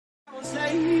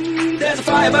There's a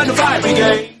fire, but no fire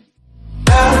brigade.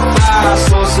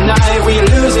 So tonight we are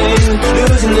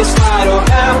losing this fight.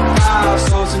 Oh,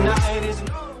 so tonight is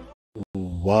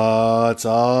What's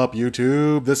up,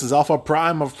 YouTube? This is Alpha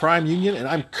Prime of Prime Union, and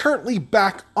I'm currently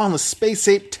back on the Space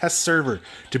Ape test server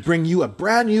to bring you a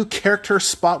brand new character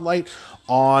spotlight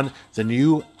on the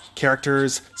new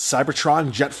characters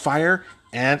Cybertron Jetfire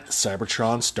and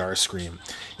Cybertron Starscream.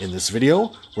 In this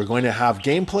video, we're going to have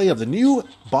gameplay of the new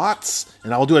bots,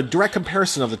 and I'll do a direct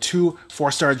comparison of the two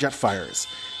 4-star Jetfires.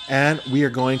 And we are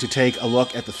going to take a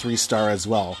look at the 3-star as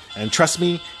well. And trust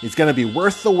me, it's going to be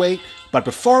worth the wait. But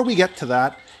before we get to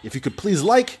that, if you could please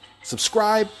like,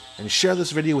 subscribe, and share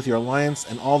this video with your alliance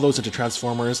and all those into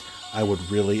Transformers, I would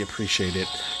really appreciate it.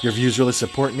 Your views really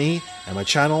support me and my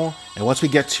channel, and once we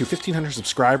get to 1,500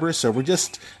 subscribers, so I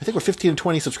think we're 15 to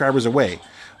 20 subscribers away,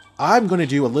 I'm going to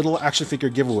do a little action figure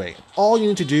giveaway. All you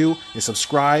need to do is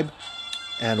subscribe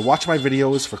and watch my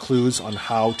videos for clues on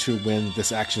how to win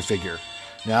this action figure.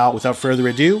 Now, without further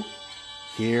ado,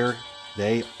 here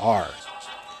they are.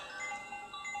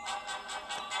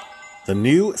 The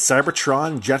new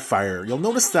Cybertron Jetfire. You'll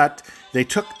notice that they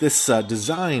took this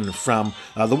design from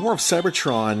the War of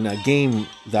Cybertron game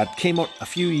that came out a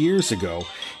few years ago.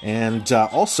 And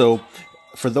also,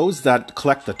 for those that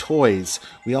collect the toys,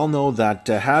 we all know that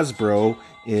Hasbro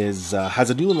has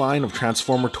a new line of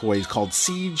Transformer toys called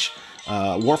Siege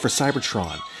War for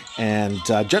Cybertron. And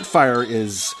Jetfire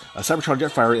Cybertron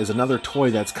Jetfire is another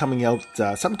toy that's coming out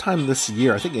sometime this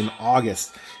year, I think in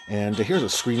August. And here's a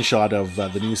screenshot of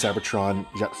the new Cybertron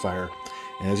Jetfire.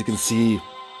 And as you can see,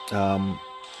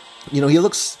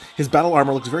 his battle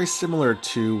armor looks very similar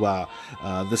to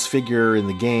this figure in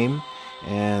the game.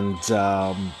 And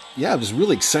yeah, I'm just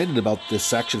really excited about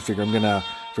this action figure. I'm gonna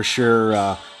for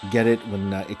sure get it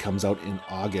when it comes out in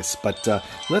August. But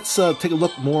let's take a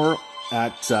look more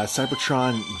at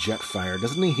Cybertron Jetfire.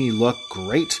 Doesn't he look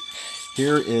great?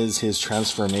 Here is his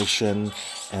transformation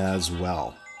as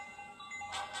well.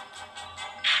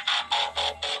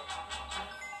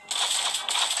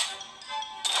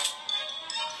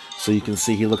 So you can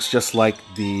see he looks just like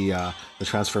the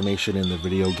transformation in the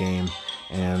video game.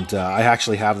 And I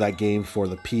actually have that game for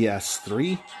the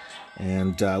PS3.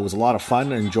 And it was a lot of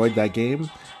fun. I enjoyed that game,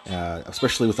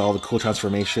 especially with all the cool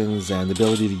transformations and the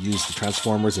ability to use the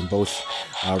Transformers in both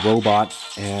robot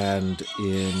and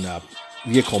in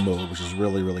vehicle mode, which is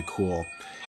really, really cool.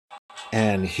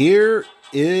 And here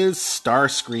is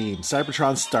Starscream,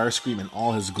 Cybertron Starscream in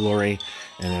all his glory.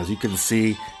 And as you can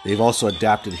see, they've also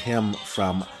adapted him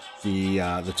from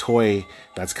the toy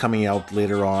that's coming out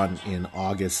later on in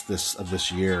August of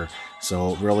this year.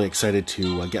 So really excited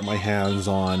to get my hands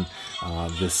on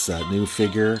this new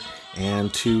figure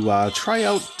and to try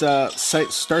out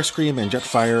Starscream and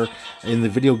Jetfire in the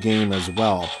video game as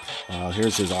well.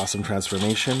 Here's his awesome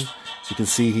transformation. So you can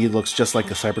see he looks just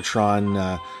like a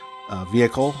Cybertron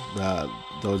vehicle,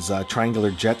 those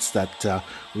triangular jets that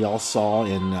we all saw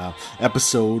in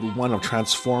episode 1 of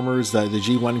Transformers, the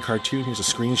G1 cartoon. Here's a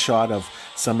screenshot of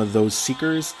some of those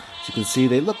Seekers. As you can see,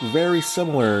 they look very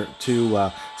similar to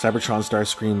Cybertron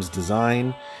Starscream's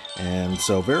design. And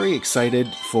so very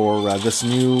excited for this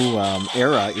new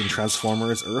era in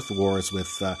Transformers Earth Wars with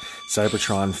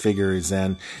Cybertron figures.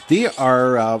 And they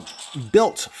are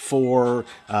built for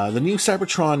the new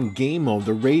Cybertron game mode,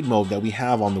 the raid mode that we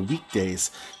have on the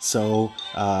weekdays. So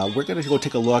we're going to go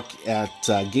take a look at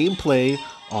gameplay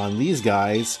on these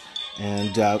guys.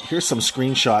 And here's some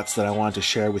screenshots that I wanted to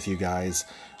share with you guys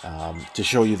to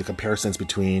show you the comparisons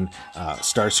between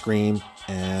Starscream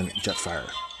and Jetfire.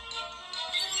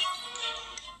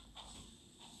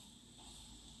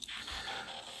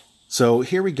 So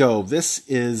here we go. This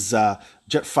is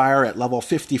Jetfire at level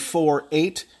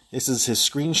 54-8. This is his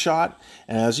screenshot.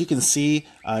 And as you can see,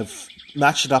 I've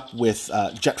matched it up with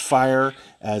Jetfire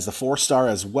as the 4-star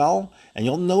as well. And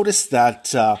you'll notice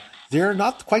that they're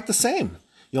not quite the same.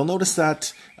 You'll notice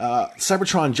that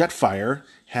Cybertron Jetfire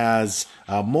has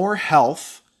more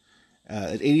health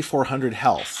at 8,400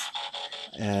 health.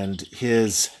 And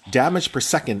his damage per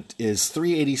second is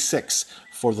 386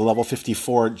 for the level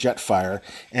 54 Jetfire.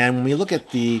 And when we look at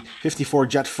the 54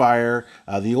 Jetfire,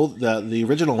 the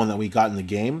original one that we got in the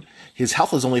game, his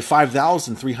health is only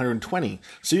 5,320.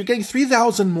 So you're getting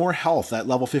 3,000 more health at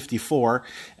level 54,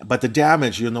 but the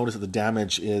damage, you'll notice that the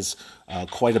damage is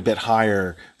quite a bit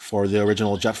higher for the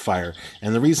original Jetfire.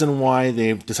 And the reason why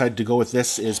they've decided to go with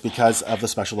this is because of the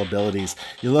special abilities.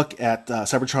 You look at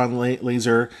Cybertron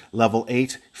Laser level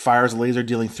 8, fires a laser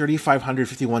dealing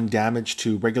 3,551 damage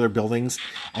to regular buildings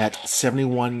at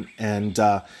 71 and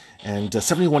and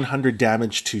 7,100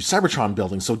 damage to Cybertron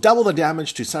buildings. So double the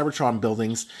damage to Cybertron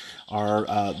buildings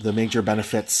are the major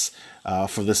benefits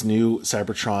for this new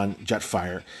Cybertron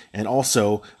Jetfire. And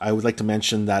also, I would like to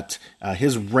mention that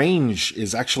his range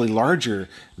is actually larger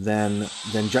than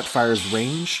Jetfire's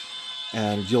range.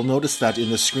 And you'll notice that in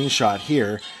the screenshot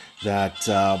here that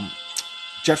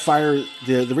Jetfire,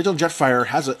 the original Jetfire,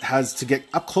 has to get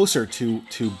up closer to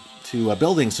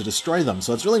buildings to destroy them.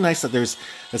 So it's really nice that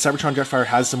Cybertron Jetfire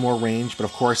has some more range, but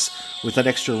of course, with that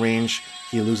extra range,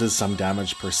 he loses some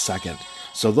damage per second.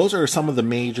 So those are some of the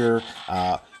major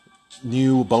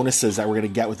new bonuses that we're going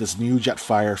to get with this new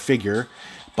Jetfire figure.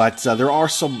 But there are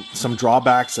some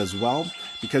drawbacks as well,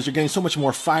 because you're getting so much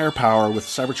more firepower with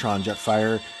Cybertron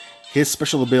Jetfire. His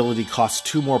special ability costs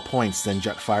 2 more points than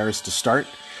Jetfire's to start,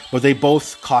 but they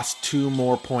both cost 2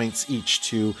 more points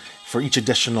each for each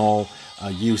additional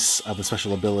use of the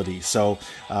special ability. So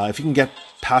if you can get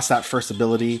past that first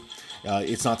ability,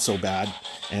 it's not so bad.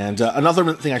 And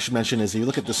another thing I should mention is if you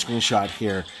look at the screenshot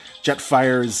here,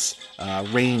 Jetfire's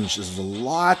range is a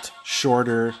lot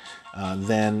shorter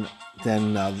than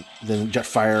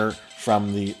Jetfire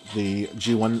from the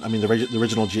G1. I mean the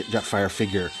original Jetfire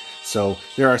figure. So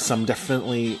there are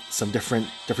definitely some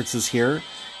differences here.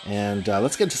 And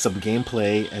let's get into some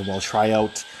gameplay, and we'll try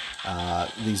out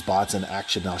these bots in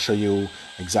action. I'll show you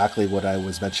exactly what I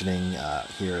was mentioning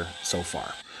here so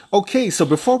far. Okay, so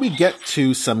before we get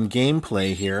to some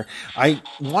gameplay here, I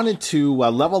wanted to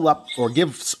level up or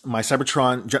give my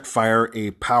Cybertron Jetfire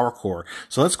a power core.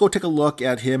 So let's go take a look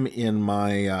at him in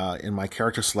my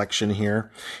character selection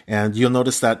here, and you'll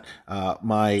notice that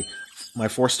my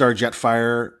 4-star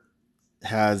Jetfire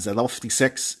has at level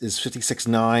 56 is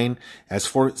 56.9, has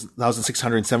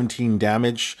 4,617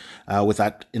 damage with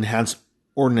that enhanced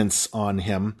ordnance on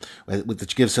him,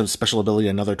 which gives him special ability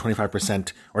another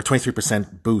 25% or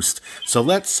 23% boost. So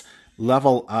let's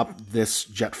level up this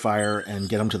Jetfire and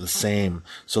get him to the same.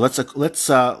 So let's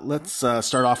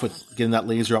start off with getting that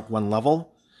laser up 1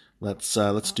 level. Let's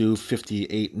do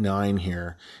 58.9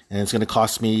 here, and it's going to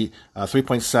cost me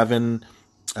 3.7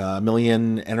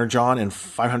 million Energon and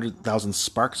 500,000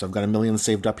 sparks. So I've got 1 million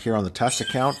saved up here on the test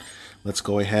account. Let's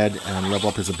go ahead and level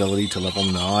up his ability to level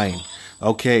 9.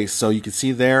 Okay, so you can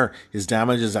see there his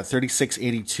damage is at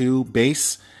 3682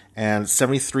 base and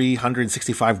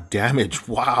 7,365 damage.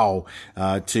 Wow,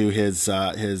 to his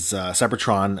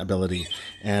Cybertron ability.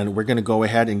 And we're going to go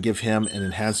ahead and give him an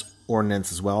enhanced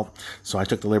ordnance as well. So I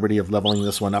took the liberty of leveling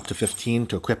this one up to 15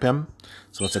 to equip him.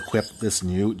 So let's equip this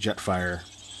new Jetfire.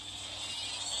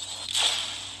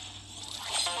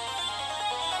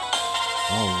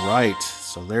 All right,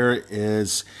 so there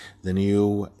is the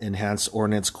new Enhanced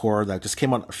Ordnance Core that just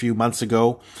came out a few months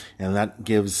ago, and that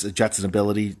gives Jets an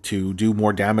ability to do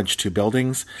more damage to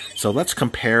buildings. So let's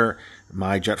compare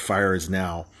my Jetfires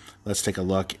now. Let's take a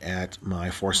look at my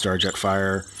 4-star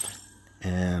Jetfire,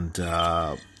 and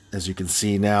as you can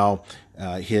see now,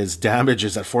 his damage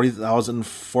is at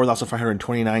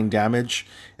 4,529 damage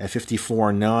at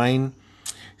 54.9.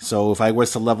 So if I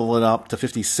was to level it up to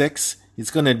 56,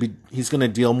 he's gonna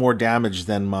deal more damage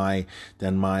than my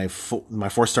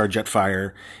 4-star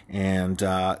Jetfire, and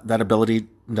that ability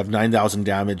of 9,000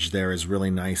 damage there is really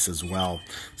nice as well.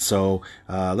 So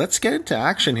let's get into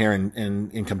action here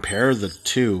and compare the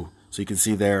two. So you can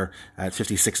see there at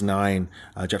 56.9,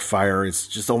 Jetfire is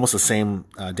just almost the same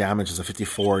damage as a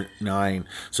 54.9.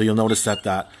 So you'll notice that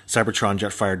Cybertron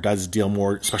Jetfire does deal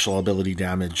more special ability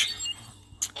damage.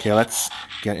 Okay, let's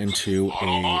get into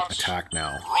a attack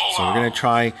now. So we're going to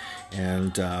try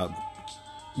and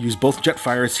use both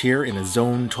Jetfires here in a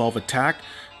Zone 12 attack.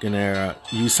 Going to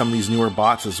use some of these newer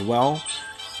bots as well.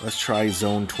 Let's try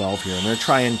Zone 12 here. I'm going to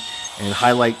try and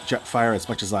highlight Jetfire as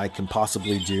much as I can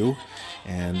possibly do,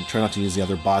 and try not to use the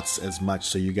other bots as much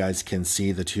so you guys can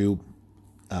see the two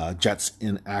jets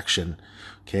in action.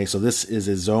 Okay, so this is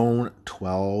a Zone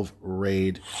 12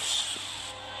 raid.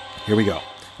 Here we go.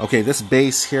 Okay, this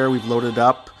base here we've loaded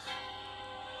up.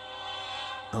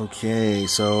 Okay,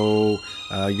 so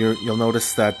you'll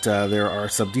notice that there are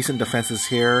some decent defenses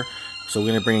here. So we're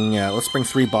gonna bring let's bring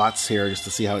 3 bots here just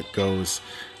to see how it goes.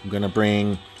 I'm gonna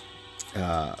bring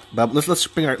but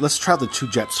let's try the 2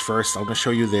 jets first. I'm gonna show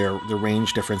you their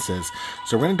range differences.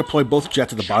 So we're gonna deploy both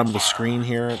jets at the bottom of the screen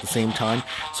here at the same time.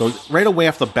 So right away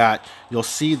off the bat, you'll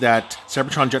see that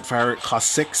Cybertron Jetfire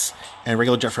costs 6 and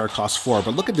regular Jetfire costs 4.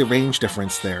 But look at the range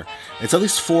difference there. It's at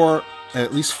least 4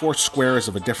 squares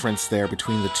of a difference there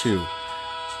between the two.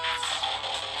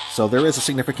 So there is a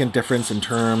significant difference in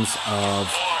terms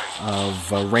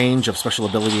of range of special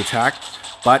ability attack.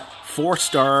 But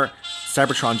 4-star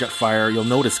Cybertron Jetfire, you'll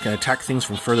notice, can attack things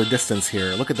from further distance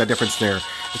here. Look at that difference there.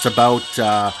 It's about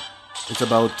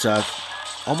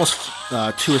almost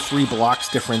 2 or 3 blocks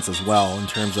difference as well in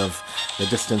terms of the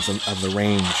distance of the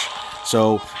range.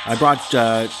 So I brought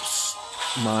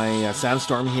my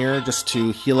Sandstorm here just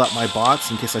to heal up my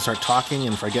bots in case I start talking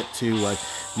and forget to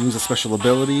use the special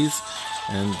abilities.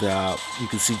 And you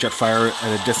can see Jetfire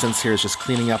at a distance here is just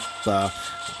cleaning up the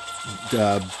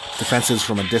defenses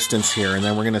from a distance here. And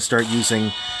then we're going to start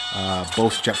using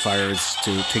both Jetfires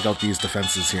to take out these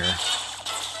defenses here.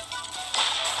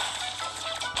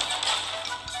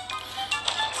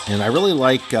 And I really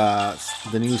like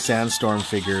the new Sandstorm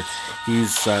figure.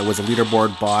 He's was a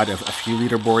leaderboard bot a few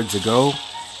leaderboards ago,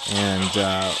 and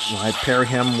when I pair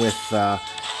him with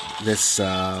this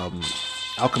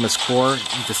Alchemist Core,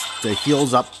 he just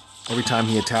heals up every time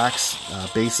he attacks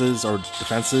bases or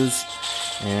defenses,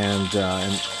 and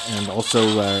also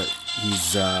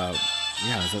he's I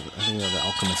think the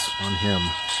Alchemist on him.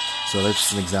 So that's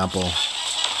just an example.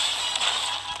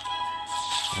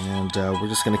 And we're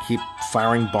just going to keep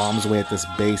firing bombs away at this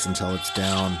base until it's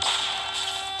down.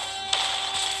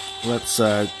 Let's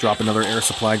drop another air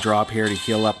supply drop here to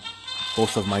heal up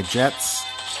both of my jets.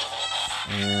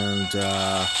 And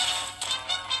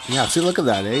yeah, see, look at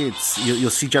that, eh? You'll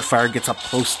see Jetfire gets up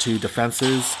close to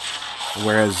defenses,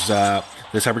 whereas the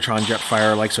Cybertron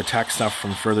Jetfire likes to attack stuff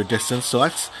from further distance. So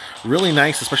that's really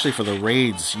nice, especially for the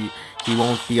raids. He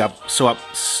won't be so up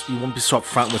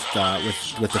front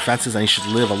with defenses, and he should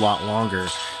live a lot longer,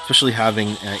 especially having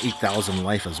 8,000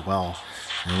 life as well.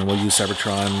 And we'll use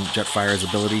Cybertron Jetfire's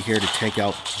ability here to take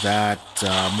out that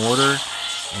mortar.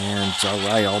 And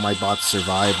alright, all my bots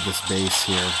survived this base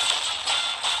here.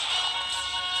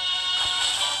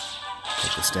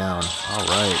 Take this down.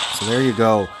 Alright, so there you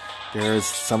go. There's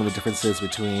some of the differences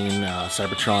between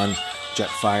Cybertron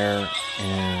Jetfire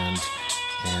and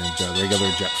regular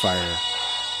Jetfire.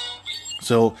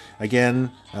 So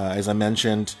again, as I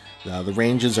mentioned, the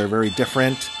ranges are very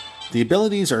different. The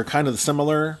abilities are kind of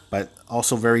similar, but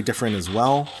also very different as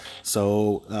well.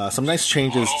 So some nice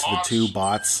changes to the two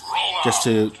bots, just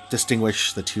to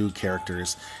distinguish the two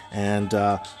characters. And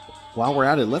while we're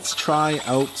at it, let's try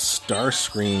out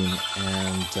Starscream,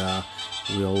 and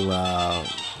we'll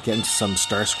get into some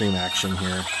Starscream action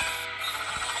here.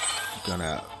 I'm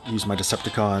gonna use my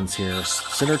Decepticons here,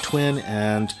 Sinnertwin,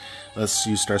 and let's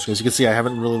use Starscream. As you can see, I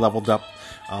haven't really leveled up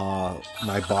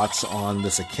my bots on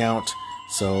this account,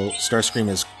 so Starscream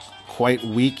is quite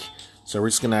weak. So we're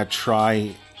just gonna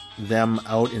try them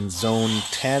out in Zone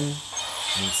 10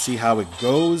 and see how it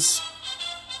goes.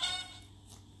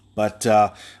 But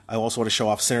I also want to show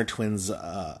off Sinnertwin's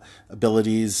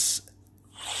abilities.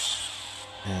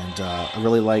 And I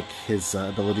really like his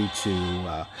ability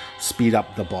to speed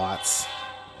up the bots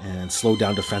and slow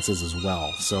down defenses as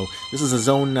well. So this is a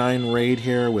Zone 9 raid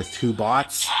here with 2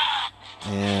 bots.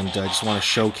 And I just want to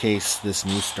showcase this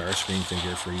new Starscream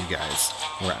figure for you guys.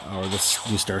 Or this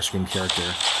new Starscream character.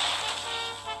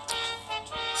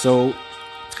 So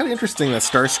it's kind of interesting that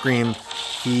Starscream,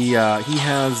 he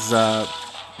has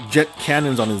jet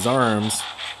cannons on his arms,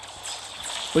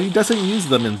 but he doesn't use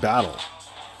them in battle.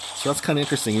 So that's kind of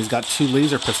interesting. He's got 2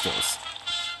 laser pistols.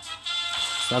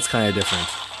 So that's kind of different.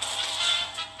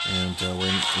 And we're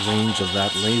in range of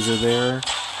that laser there.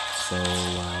 So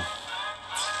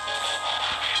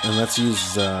and let's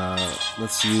use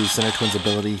Sinnertwin's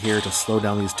ability here to slow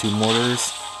down these 2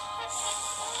 mortars.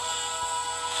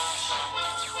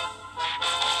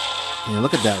 And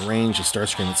look at that range of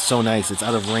Starscream. It's so nice. It's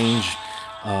out of range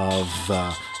of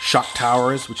shock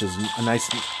towers, which is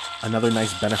another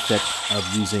nice benefit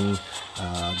of using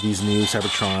these new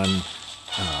Cybertron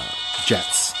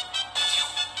jets.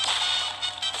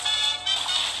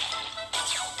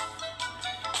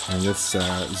 And this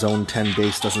Zone 10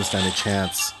 base doesn't stand a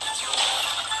chance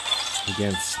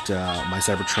against my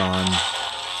Cybertron,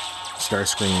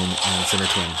 Starscream, and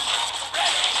Sinnertwin.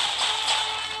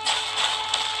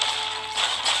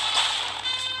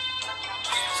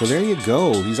 So there you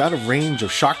go. He's out of range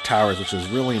of shock towers, which is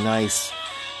really nice.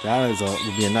 That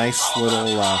would be a nice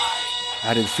little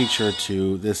added feature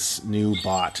to this new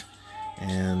bot.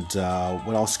 And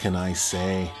what else can I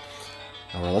say?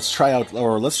 Or let's try out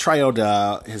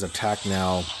his attack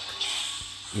now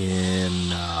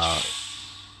in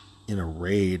a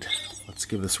raid. Let's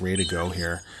give this raid a go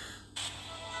here.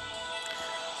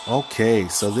 Okay,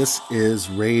 so this is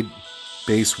raid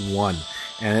base 1,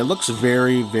 and it looks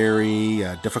very, very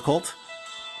difficult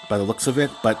by the looks of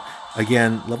it. But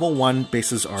again, level 1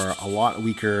 bases are a lot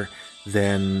weaker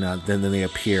than they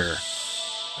appear.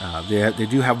 They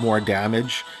do have more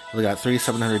damage. They got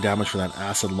 3,700 damage for that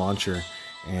acid launcher.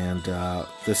 And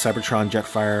this Cybertron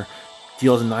Jetfire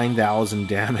deals 9,000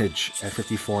 damage at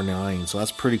 54.9, so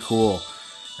that's pretty cool.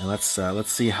 And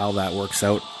let's see how that works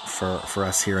out for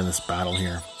us here in this battle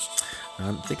here.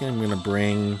 I'm thinking I'm gonna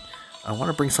bring. I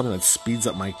want to bring something that speeds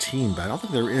up my team, but I don't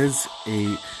think there is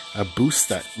a boost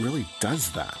that really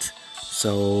does that.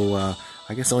 So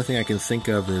I guess the only thing I can think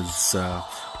of is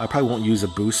I probably won't use a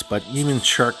boost, but even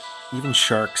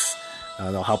sharks,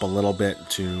 they'll help a little bit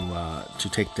to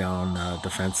take down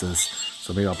defenses.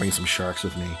 So maybe I'll bring some sharks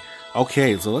with me.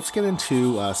 Okay, so let's get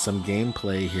into some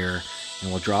gameplay here,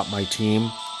 and we'll drop my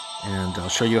team, and I'll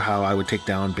show you how I would take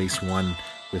down base 1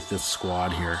 with this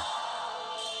squad here.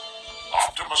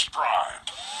 Optimus Prime.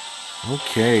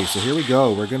 Okay, so here we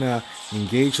go. We're gonna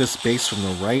engage this base from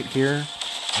the right here,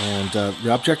 and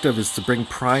the objective is to bring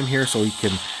Prime here so he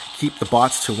can keep the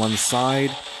bots to one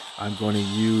side. I'm going to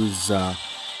use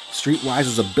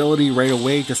Streetwise's ability right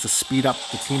away just to speed up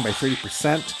the team by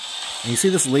 30%. And you see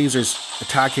this laser's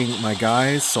attacking my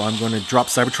guys, so I'm going to drop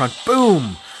Cybertron.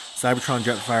 Boom! Cybertron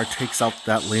Jetfire takes out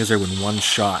that laser with one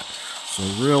shot. So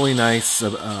really nice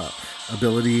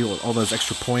ability with all those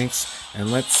extra points.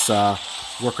 And let's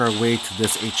work our way to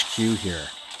this HQ here.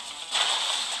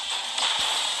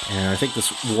 And I think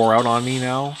this wore out on me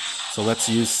now. So let's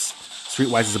use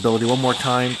Streetwise's ability one more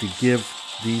time to give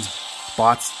these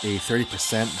bots a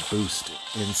 30% boost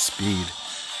in speed.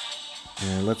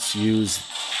 And let's use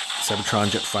Cybertron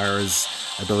Jetfire's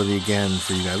ability again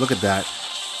for you guys. Look at that.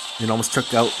 It almost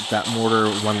took out that mortar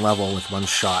one level with one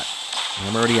shot. And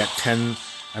I'm already at 10.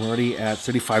 I'm already at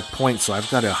 35 points, so I've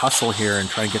got to hustle here and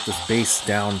try and get this base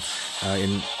down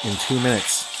in 2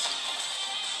 minutes.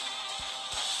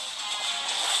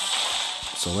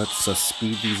 So let's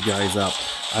speed these guys up.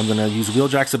 I'm going to use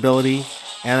Wheeljack's ability,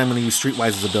 and I'm going to use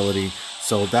Streetwise's ability.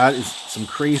 So that is some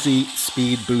crazy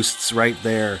speed boosts right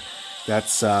there.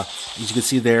 That's, as you can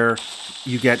see there,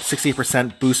 you get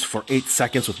 68% boost for 8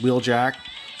 seconds with Wheeljack.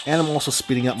 And I'm also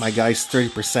speeding up my guys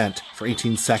 30% for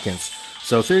 18 seconds.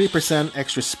 So 30%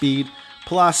 extra speed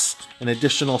plus an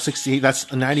additional 68. That's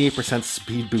a 98%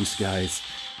 speed boost, guys.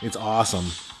 It's awesome.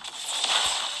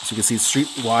 So you can see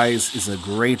Streetwise is a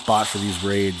great bot for these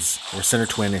raids, or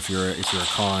Sinnertwin if you're a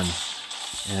con.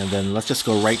 And then let's just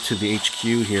go right to the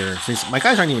HQ here. Since my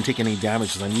guys aren't even taking any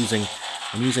damage, because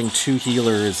I'm using 2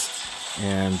 healers,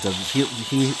 and the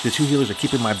 2 healers are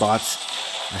keeping my bots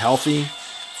healthy.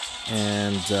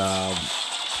 And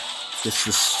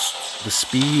the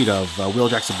speed of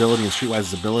Wheeljack's ability and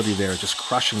Streetwise's ability there, just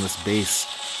crushing this base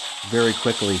very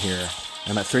quickly here.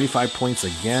 I'm at 35 points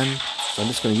again, so I'm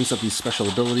just going to use up these special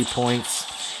ability points.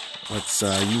 Let's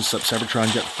use up Cybertron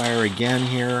Jetfire again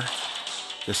here,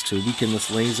 just to weaken this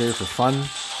laser for fun.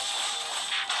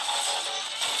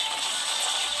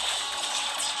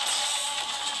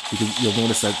 You'll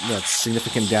notice that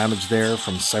significant damage there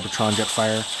from Cybertron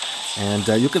Jetfire. And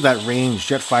look at that range.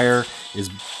 Jetfire is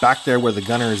back there where the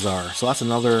gunners are. So that's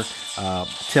another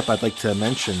tip I'd like to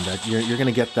mention, that you're going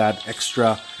to get that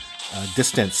extra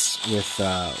distance with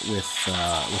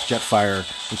Jetfire,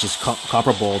 which is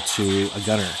comparable to a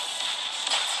gunner.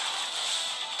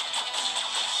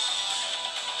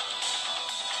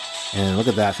 And look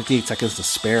at that, 58 seconds to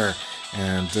spare.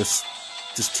 And this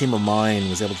team of mine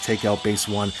was able to take out base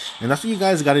 1. And that's what you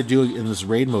guys got to do in this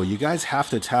raid mode. You guys have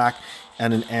to attack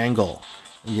at an angle.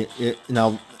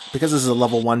 Now, because this is a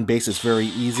level 1 base, it's very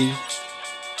easy.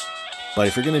 But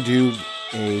if you're going to do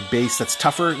a base that's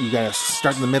tougher, you got to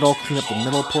start in the middle, clean up the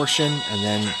middle portion, and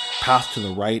then path to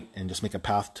the right, and just make a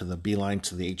path to the beeline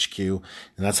to the HQ. And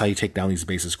that's how you take down these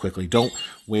bases quickly. Don't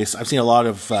waste. I've seen a lot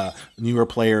of newer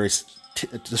players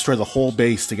destroy the whole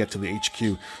base to get to the HQ.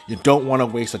 You don't want to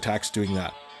waste attacks doing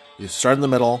that. You start in the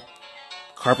middle,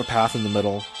 carve a path in the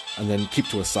middle, and then keep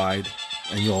to a side,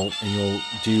 and you'll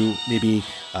do maybe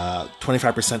 25%,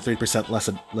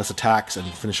 30% less attacks, and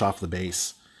finish off the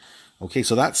base. Okay,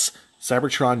 so that's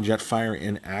Cybertron Jetfire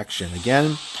in action.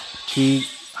 Again, key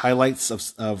highlights of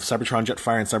Cybertron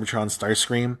Jetfire and Cybertron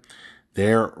Starscream.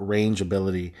 Their range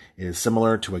ability is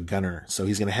similar to a gunner. So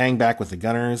he's going to hang back with the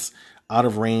gunners, out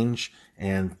of range,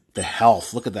 and the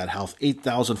health. Look at that health,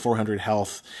 8,400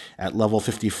 health at level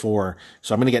 54.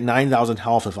 So I'm going to get 9,000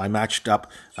 health if I matched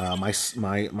up my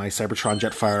Cybertron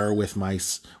Jetfire with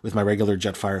my regular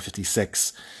Jetfire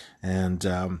 56, and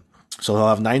so I'll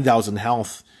have 9,000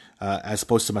 health as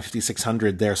opposed to my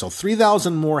 5,600 there. So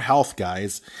 3,000 more health,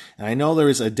 guys. And I know there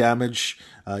is a damage,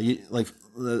 like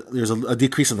there's a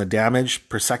decrease in the damage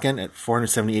per second at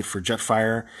 478 for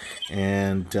Jetfire,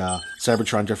 and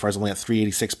Cybertron Jetfire is only at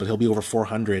 386, but he'll be over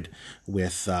 400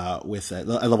 with at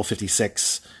level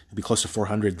 56. He'll be close to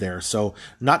 400 there, so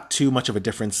not too much of a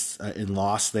difference in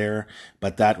loss there,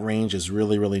 but that range is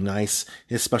really, really nice.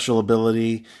 His special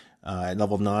ability at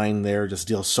level 9 there just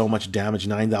deals so much damage,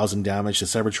 9,000 damage to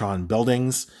Cybertron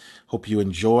buildings. Hope you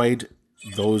enjoyed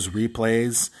those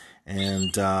replays.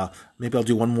 And maybe I'll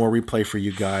do one more replay for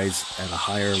you guys at a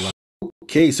higher level.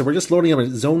 Okay, so we're just loading up a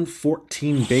Zone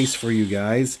 14 base for you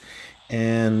guys.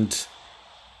 And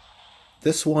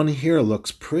this one here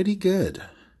looks pretty good.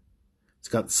 It's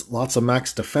got lots of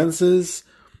max defenses.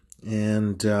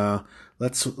 And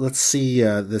let's see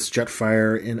this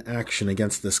Jetfire in action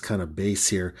against this kind of base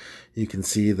here. You can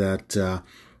see that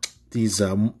these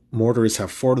mortars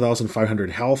have 4,500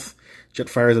 health.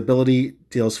 Jetfire's ability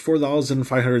deals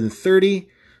 4,530,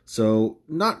 so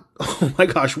not, oh my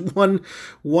gosh, one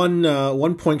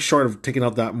point short of taking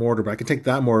out that mortar, but I can take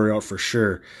that mortar out for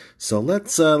sure. So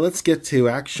let's get to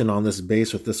action on this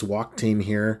base with this walk team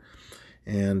here,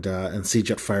 and see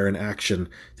Jetfire in action.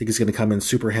 I think he's going to come in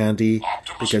super handy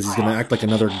because he's going to act like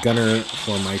another gunner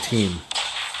for my team.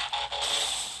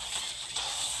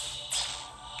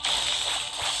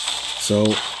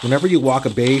 So whenever you walk a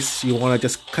base, you want to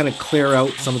just kind of clear out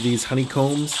some of these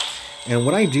honeycombs. And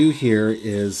what I do here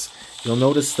is, you'll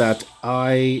notice that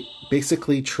I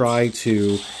basically try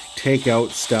to take out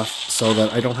stuff so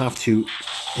that I don't have to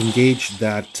engage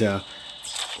that,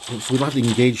 if we don't have to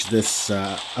engage this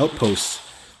outpost,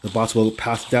 the bots will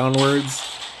pass downwards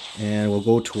and we'll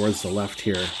go towards the left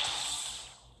here.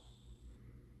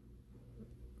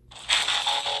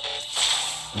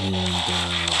 And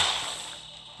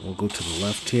we'll go to the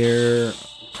left here.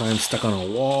 Prime stuck on a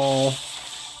wall.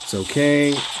 It's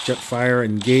okay. Jetfire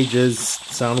engages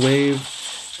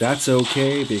Soundwave. That's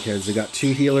okay because they got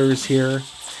 2 healers here.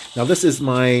 Now this is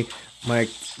my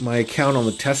account on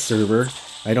the test server.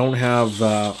 I don't have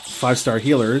 5-star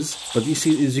healers, but you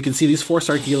see, as you can see, these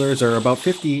 4-star healers are about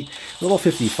 50, level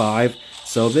 55.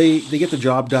 So they get the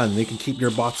job done. They can keep your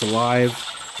bots alive.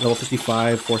 Level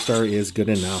 55, 4-star is good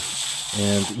enough.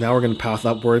 And now we're going to path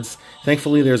upwards.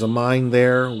 Thankfully, there's a mine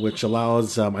there, which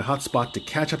allows my hotspot to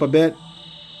catch up a bit.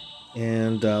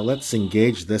 And let's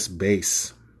engage this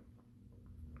base.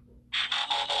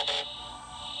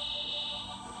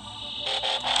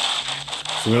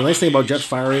 So the nice thing about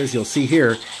Jetfire is, you'll see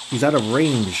here, he's out of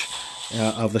range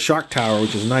of the shock tower,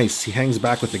 which is nice. He hangs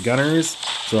back with the gunners,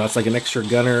 so that's like an extra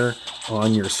gunner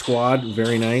on your squad.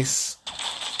 Very nice.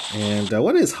 And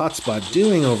what is Hotspot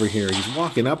doing over here? He's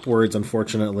walking upwards,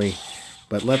 unfortunately.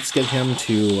 But let's get him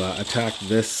to attack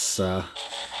this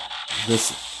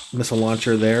this missile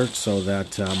launcher there, so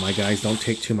that my guys don't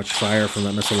take too much fire from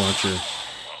that missile launcher.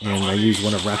 And I use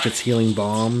one of Ratchet's healing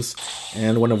bombs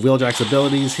and one of Wheeljack's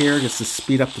abilities here just to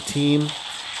speed up the team.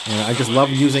 And I just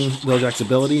love using Wheeljack's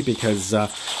ability because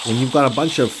when you've got a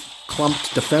bunch of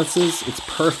clumped defenses, it's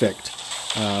perfect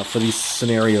for these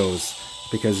scenarios,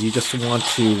 because you just want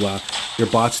to your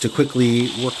bots to quickly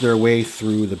work their way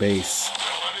through the base.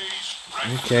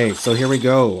 Okay, so here we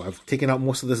go. I've taken out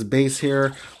most of this base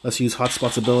here. Let's use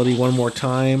Hotspot's ability one more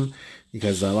time,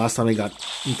 because last time he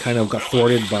kind of got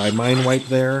thwarted by Mind Wipe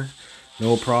there.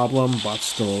 No problem. Bot's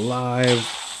still alive.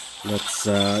 Let's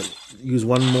use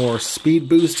one more speed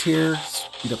boost here.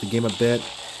 Speed up the game a bit.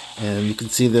 And you can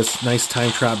see this nice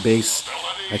time trap base.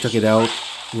 I took it out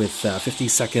with 50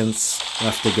 seconds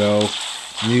left to go.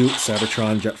 New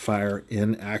Cybertron Jetfire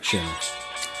in action.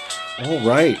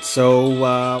 Alright,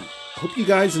 so hope you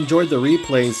guys enjoyed the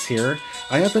replays here.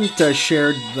 I haven't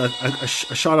shared a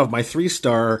shot of my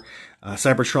 3-star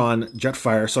Cybertron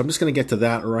Jetfire, so I'm just going to get to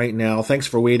that right now. Thanks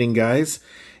for waiting, guys.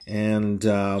 And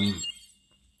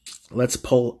let's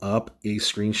pull up a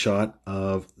screenshot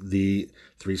of the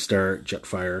 3-star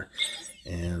Jetfire,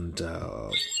 and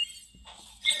we'll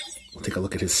take a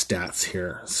look at his stats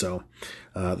here. So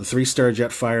the 3-star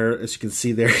Jetfire, as you can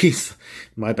see there, he's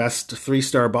my best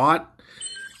 3-star bot.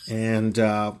 And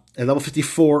at level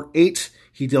 54-8,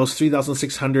 he deals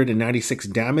 3,696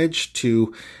 damage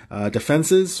to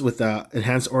defenses with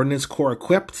Enhanced Ordnance Core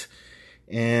equipped.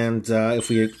 And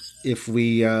if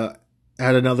we add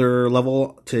another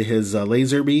level to his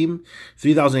laser beam,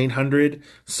 3,800.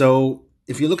 So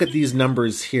if you look at these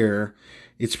numbers here,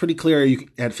 it's pretty clear.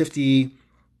 At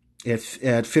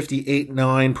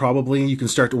 58.9 probably, you can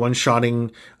start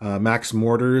one-shotting max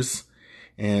mortars.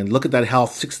 And look at that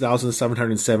health,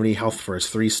 6,770 health for his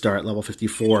 3-star at level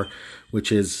 54,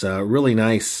 which is really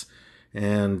nice.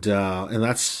 And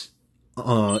that's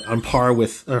on par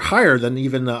with, or higher than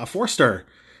even a 4-star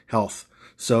health.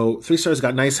 So 3 stars,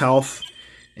 got nice health,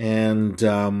 and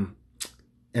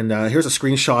here's a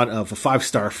screenshot of a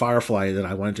 5-star Firefly that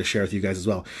I wanted to share with you guys as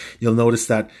well. You'll notice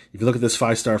that if you look at this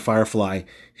 5-star Firefly,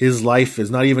 his life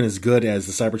is not even as good as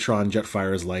the Cybertron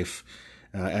Jetfire's life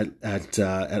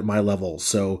at my level.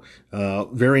 So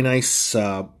very nice.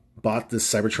 Bought this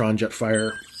Cybertron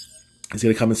Jetfire. He's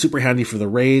going to come in super handy for the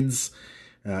raids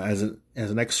as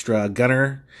an extra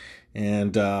gunner.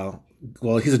 And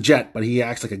well, he's a jet, but he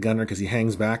acts like a gunner because he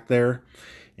hangs back there.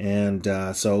 And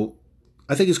so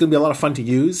I think it's going to be a lot of fun to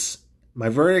use. My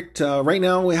verdict, right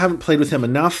now, we haven't played with him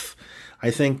enough.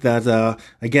 I think that,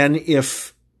 again,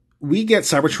 if we get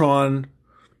Cybertron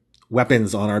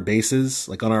weapons on our bases,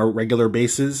 like on our regular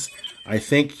bases, I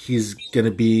think he's going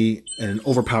to be an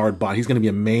overpowered bot. He's going to be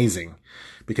amazing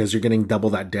because you're getting double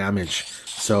that damage.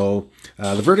 So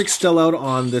the verdict's still out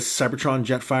on this Cybertron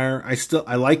Jetfire.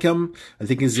 I like him. I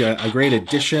think he's a great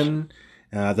addition.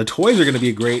 The toys are going to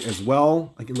be great as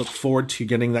well. I can look forward to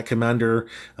getting that Commander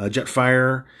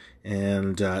Jetfire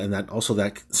and that also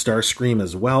that Starscream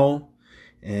as well.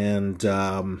 And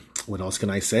what else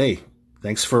can I say?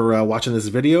 Thanks for watching this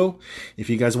video. If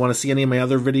you guys want to see any of my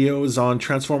other videos on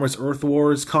Transformers Earth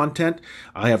Wars content,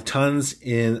 I have tons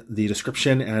in the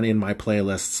description and in my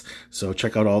playlists. So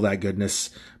check out all that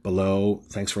goodness below.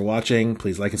 Thanks for watching.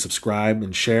 Please like and subscribe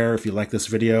and share if you like this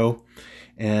video.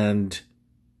 And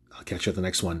I'll catch you at the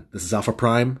next one. This is Alpha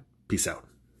Prime. Peace out.